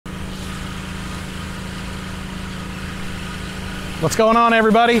What's going on,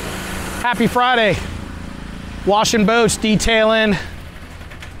 everybody? Happy Friday. Washing boats, detailing.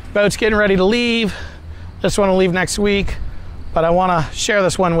 Boats getting ready to leave. This one will leave next week, but I want to share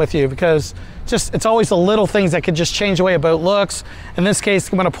this one with you because it's always the little things that could just change the way a boat looks. In this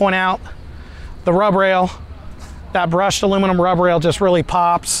case, I'm going to point out the rub rail. That brushed aluminum rub rail just really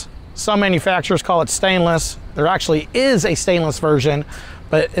pops. Some manufacturers call it stainless. There actually is a stainless version,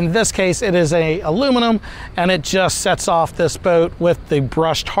 but in this case it is a aluminum, and it just sets off this boat with the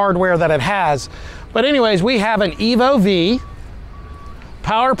brushed hardware that it has. But anyways, we have an EVO V,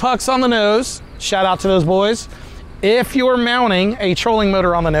 power pucks on the nose. Shout out to those boys. If you're mounting a trolling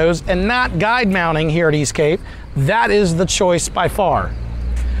motor on the nose and not guide mounting here at East Cape, that is the choice by far.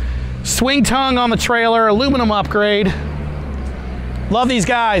 Swing tongue on the trailer, aluminum upgrade. Love these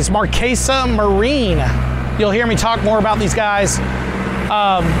guys, Marquesa Marine. You'll hear me talk more about these guys.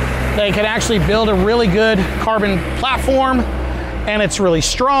 They can actually build a really good carbon platform, and it's really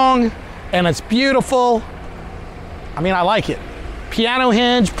strong, and it's beautiful. I mean, I like it. Piano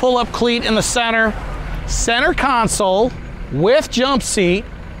hinge, pull-up cleat in the center console with jump seat,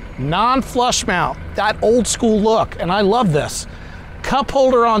 non-flush mount, that old school look, and I love this. Cup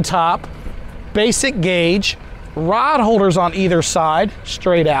holder on top, basic gauge, rod holders on either side,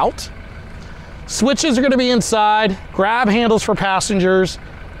 straight out. Switches are going to be inside, grab handles for passengers,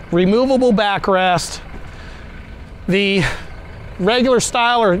 removable backrest. The regular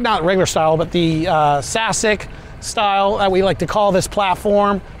style, or not regular style, but the SASIC style that we like to call this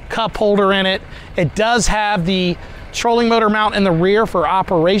platform, cup holder in it. It does have the trolling motor mount in the rear for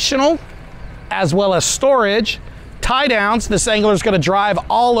operational, as well as storage. Tie downs, this angler is going to drive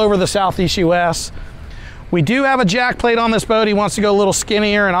all over the Southeast US. We do have a jack plate on this boat. He wants to go a little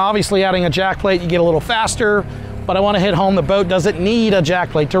skinnier, and obviously adding a jack plate, you get a little faster, but I want to hit home the boat doesn't need a jack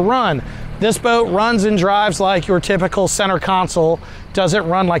plate to run. This boat runs and drives like your typical center console, doesn't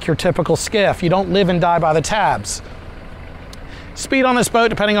run like your typical skiff. You don't live and die by the tabs. Speed on this boat,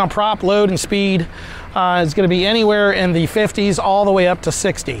 depending on prop, load, and speed, is going to be anywhere in the 50s all the way up to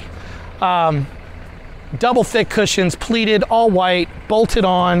 60. Double thick cushions, pleated, all white, bolted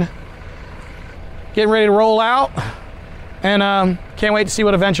on. Getting ready to roll out, and can't wait to see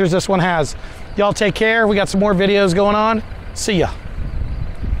what adventures this one has. Y'all take care. We got some more videos going on. See ya.